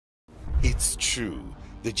It's true.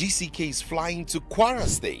 The GCK is flying to Kwara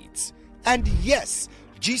State. And yes,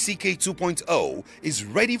 GCK 2.0 is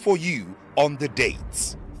ready for you on the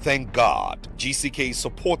date. Thank God, GCK is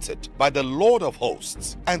supported by the Lord of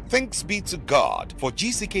Hosts. And thanks be to God, for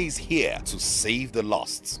GCK is here to save the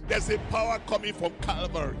lost. There's a power coming from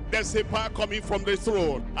Calvary. There's a power coming from the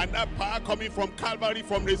throne. And that power coming from Calvary,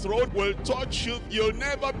 from the throne, will touch you. You'll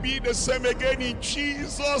never be the same again in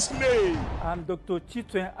Jesus' name. I'm Dr.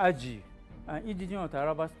 Chitwen Aji, an engineer of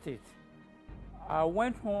Taraba State. I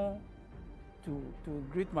went home to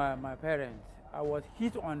greet my parents. I was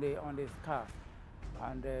hit on the car.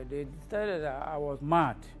 And they decided that I was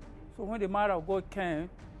mad. So when the man of God came,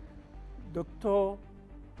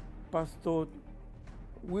 Pastor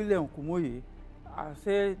William Kumuyi, I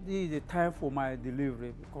said this is the time for my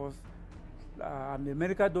delivery because I'm a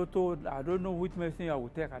medical doctor. I don't know which medicine I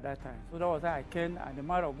would take at that time. So that was how I came, and the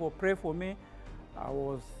man of God prayed for me. I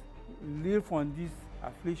was relieved from this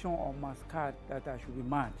affliction on my skull that I should be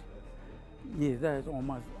mad. Yes, that is on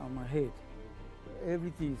my head.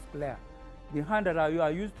 Everything is clear. The hand that I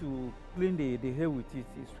used to clean the hair with it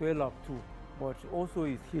is swelled up too, but also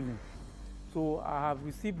is healing. So I have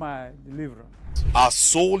received my deliverance. Our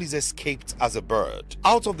soul is escaped as a bird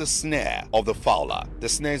out of the snare of the fowler. The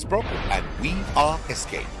snare is broken and we are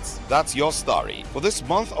escaped. That's your story for this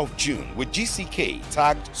month of June with GCK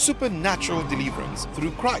tagged Supernatural Deliverance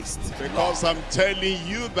through Christ. Because I'm telling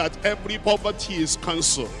you that every poverty is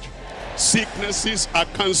cancelled. Sicknesses are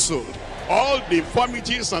cancelled. All the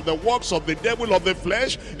infirmities and the works of the devil of the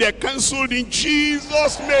flesh, they're cancelled in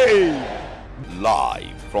Jesus' name.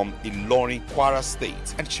 Live from Ilorin, Kwara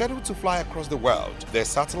State and scheduled to fly across the world. Their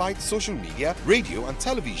satellite, social media, radio and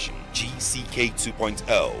television. GCK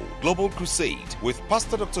 2.0 Global Crusade with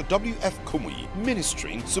Pastor Dr. W.F. Kumuyi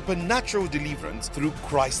ministering supernatural deliverance through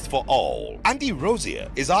Christ for all. Andy Rosier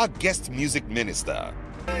is our guest music minister.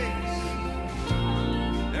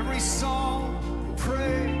 Every song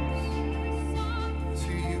praise.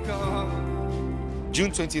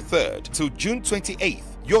 June 23rd to June 28th,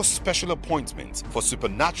 your special appointment for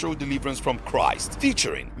Supernatural Deliverance from Christ,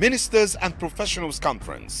 featuring Ministers and Professionals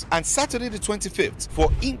Conference, and Saturday the 25th for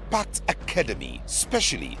Impact Academy,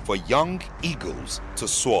 specially for young eagles to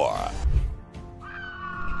soar.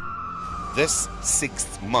 This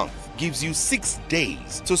 6th month gives you 6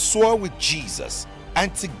 days to soar with Jesus,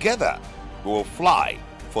 and together we will fly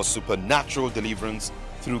for supernatural deliverance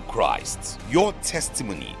through Christ. Your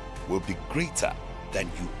testimony will be greater than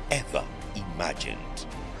you ever imagined.